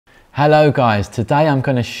Hello guys, today I'm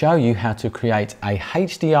going to show you how to create a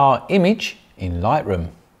HDR image in Lightroom.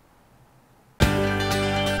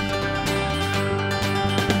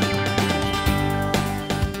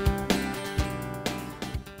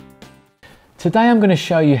 Today I'm going to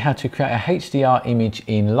show you how to create a HDR image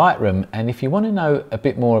in Lightroom, and if you want to know a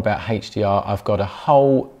bit more about HDR, I've got a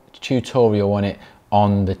whole tutorial on it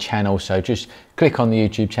on the channel, so just click on the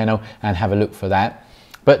YouTube channel and have a look for that.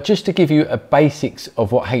 But just to give you a basics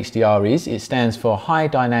of what HDR is, it stands for High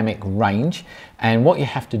Dynamic Range, and what you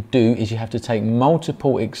have to do is you have to take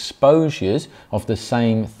multiple exposures of the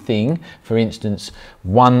same thing. For instance,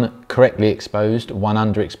 one correctly exposed, one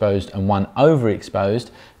underexposed and one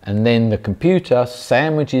overexposed, and then the computer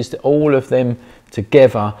sandwiches all of them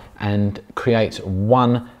together and creates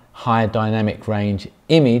one high dynamic range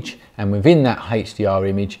image, and within that HDR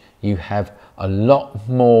image you have a lot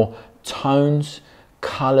more tones,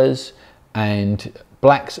 colors and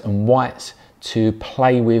blacks and whites to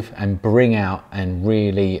play with and bring out and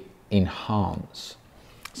really enhance.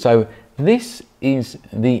 So this is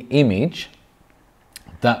the image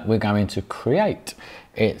that we're going to create.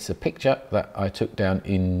 It's a picture that I took down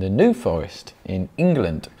in the New Forest in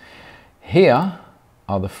England. Here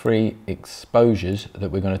are the three exposures that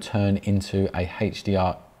we're going to turn into a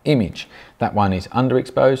HDR image. That one is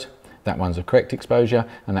underexposed, that one's a correct exposure,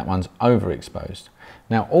 and that one's overexposed.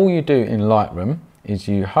 Now all you do in Lightroom is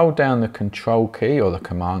you hold down the control key or the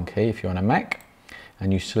command key if you're on a Mac,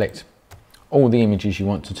 and you select all the images you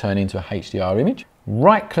want to turn into a HDR image.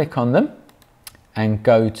 Right click on them and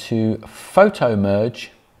go to Photo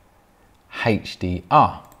Merge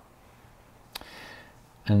HDR.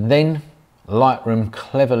 And then Lightroom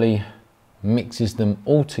cleverly mixes them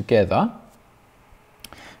all together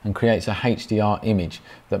and creates a HDR image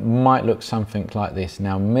that might look something like this.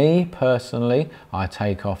 Now me personally, I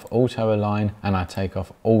take off auto align and I take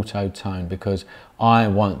off auto tone because I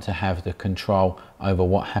want to have the control over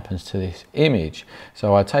what happens to this image.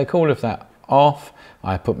 So I take all of that off,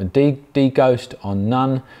 I put my de-ghost on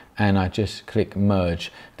none, and I just click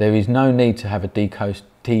merge. There is no need to have a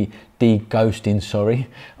de-ghosting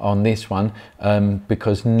on this one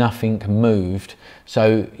because nothing moved.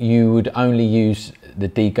 So you would only use the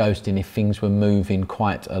de-ghosting if things were moving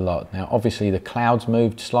quite a lot. Now obviously the clouds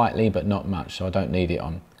moved slightly but not much, so I don't need it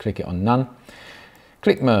on. Click it on none,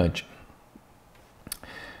 click merge,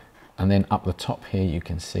 and then up the top here you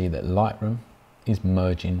can see that Lightroom is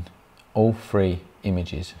merging all three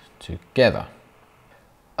images together.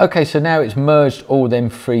 Okay, so now it's merged all them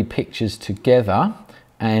three pictures together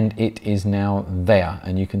and it is now there,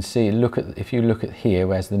 and you can see, if you look at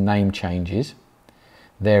here as the name changes,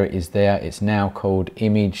 there it is there. It's now called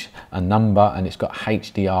image, a number, and it's got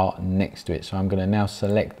HDR next to it. So I'm going to now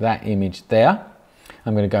select that image there.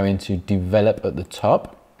 I'm going to go into develop at the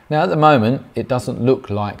top. Now at the moment it doesn't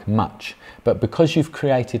look like much, but because you've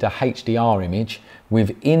created a HDR image,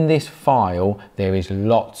 within this file there is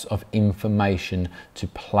lots of information to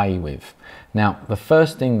play with. Now the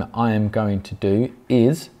first thing that I am going to do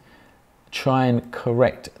is try and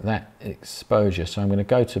correct that exposure. So I'm going to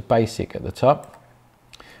go to basic at the top.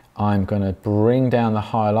 I'm going to bring down the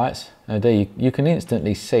highlights. Now there you can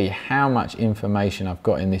instantly see how much information I've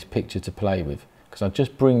got in this picture to play with, because I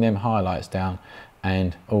just bring them highlights down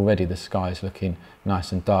and already the sky is looking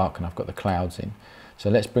nice and dark and I've got the clouds in.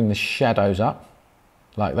 So let's bring the shadows up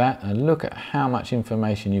like that and look at how much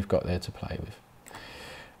information you've got there to play with.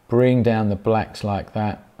 Bring down the blacks like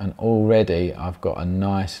that and already I've got a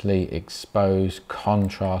nicely exposed,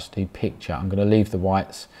 contrasty picture. I'm going to leave the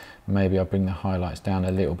whites. Maybe I'll bring the highlights down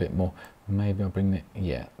a little bit more. Maybe I'll bring it,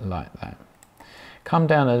 yeah, like that. Come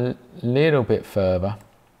down a little bit further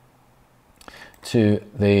to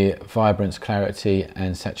the vibrance, clarity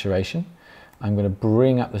and saturation. I'm going to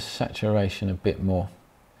bring up the saturation a bit more.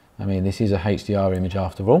 I mean, this is a HDR image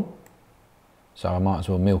after all, so I might as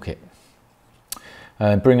well milk it.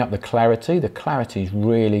 Bring up the clarity. The clarity is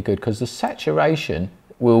really good because the saturation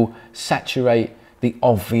will saturate the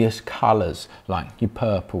obvious colours like your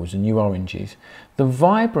purples and your oranges. The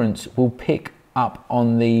vibrance will pick up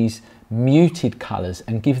on these muted colours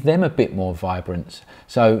and give them a bit more vibrance.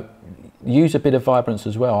 So use a bit of vibrance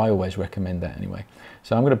as well. I always recommend that anyway.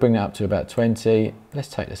 So I'm going to bring that up to about 20. Let's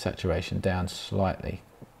take the saturation down slightly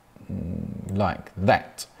like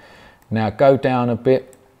that. Now go down a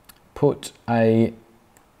bit, put a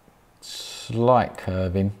slight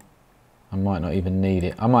curve in. I might not even need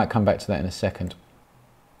it. I might come back to that in a second.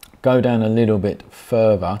 Go down a little bit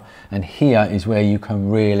further and here is where you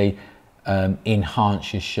can really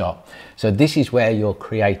enhance your shot. So this is where your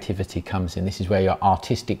creativity comes in. This is where your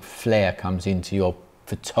artistic flair comes into your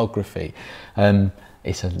photography.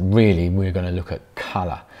 we're going to look at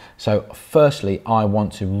color. So firstly, I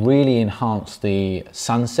want to really enhance the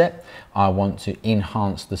sunset, I want to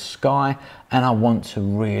enhance the sky, and I want to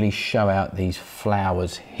really show out these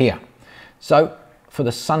flowers here. So for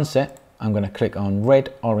the sunset, I'm going to click on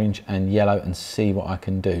red, orange and yellow and see what I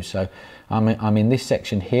can do. So I'm in this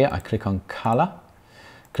section here. I click on color,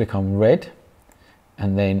 click on red,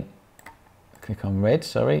 and then click on red,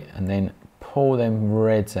 sorry, and then pull them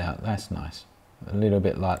reds out. That's nice. A little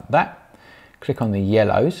bit like that. Click on the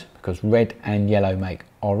yellows, because red and yellow make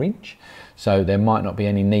orange. So there might not be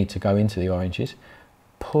any need to go into the oranges.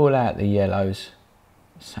 Pull out the yellows,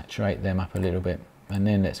 saturate them up a little bit. And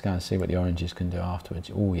then let's go and see what the oranges can do afterwards.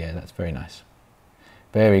 Oh yeah, that's very nice.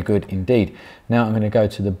 Very good indeed. Now I'm going to go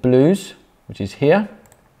to the blues, which is here.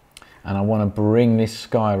 And I want to bring this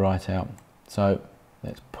sky right out. So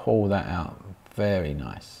let's pull that out. Very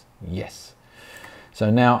nice. Yes. So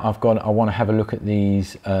now I want to have a look at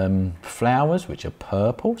these flowers, which are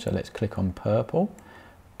purple. So let's click on purple.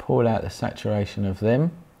 Pull out the saturation of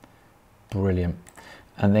them. Brilliant.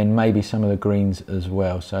 And then maybe some of the greens as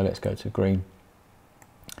well. So let's go to green.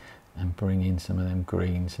 And bring in some of them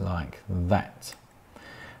greens like that.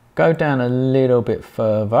 Go down a little bit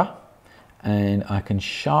further and I can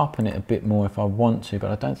sharpen it a bit more if I want to, but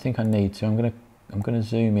I don't think I need to. I'm gonna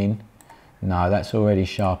zoom in. No, that's already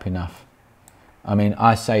sharp enough. I mean,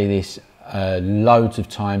 I say this loads of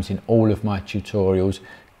times in all of my tutorials,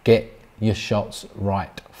 get your shots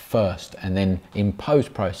right first, and then in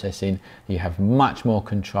post-processing you have much more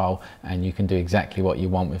control and you can do exactly what you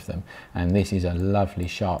want with them. And this is a lovely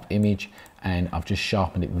sharp image, and I've just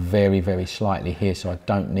sharpened it very, very slightly here, so I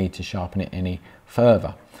don't need to sharpen it any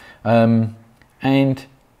further. And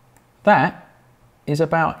that is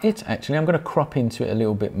about it actually. I'm going to crop into it a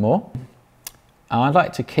little bit more. I'd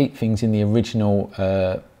like to keep things in the original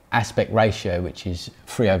aspect ratio, which is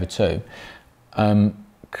 3/2.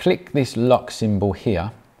 Click this lock symbol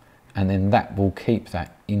here, and then that will keep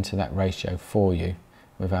that into that ratio for you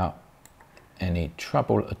without any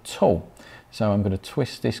trouble at all. So I'm going to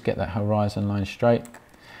twist this, get that horizon line straight.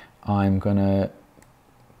 I'm going to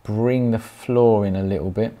bring the floor in a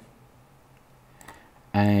little bit,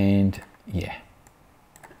 and yeah,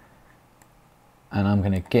 and I'm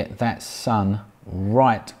going to get that sun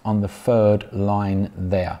right on the third line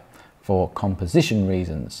there for composition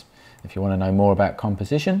reasons. If you want to know more about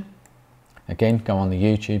composition, again, go on the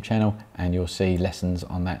YouTube channel and you'll see lessons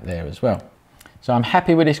on that there as well. So I'm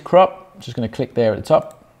happy with this crop. I'm just going to click there at the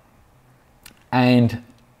top, and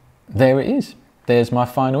there it is. There's my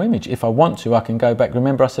final image. If I want to, I can go back.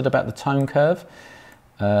 Remember I said about the tone curve?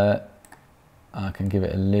 I can give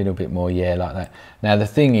it a little bit more, yeah, like that. Now the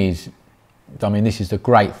thing is, I mean, this is the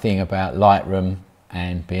great thing about Lightroom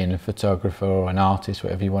and being a photographer or an artist,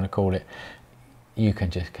 whatever you want to call it. You can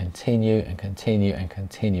just continue and continue and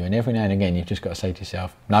continue, and every now and again you've just got to say to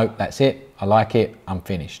yourself, no, that's it, I like it, I'm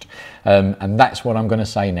finished. And that's what I'm going to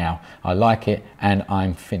say now. I like it and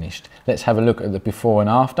I'm finished. Let's have a look at the before and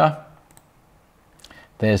after.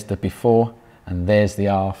 There's the before and there's the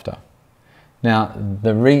after. Now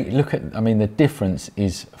the difference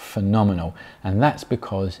is phenomenal, and that's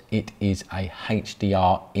because it is a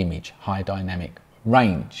HDR image, high dynamic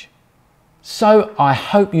range. So I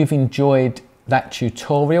hope you've enjoyed that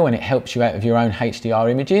tutorial and it helps you out with your own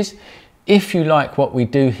HDR images. If you like what we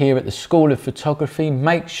do here at the School of Photography,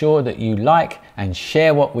 make sure that you like and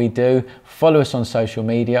share what we do. Follow us on social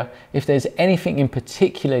media. If there's anything in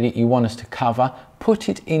particular that you want us to cover, put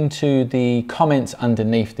it into the comments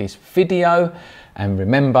underneath this video. And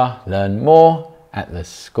remember, learn more at the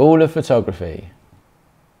School of Photography.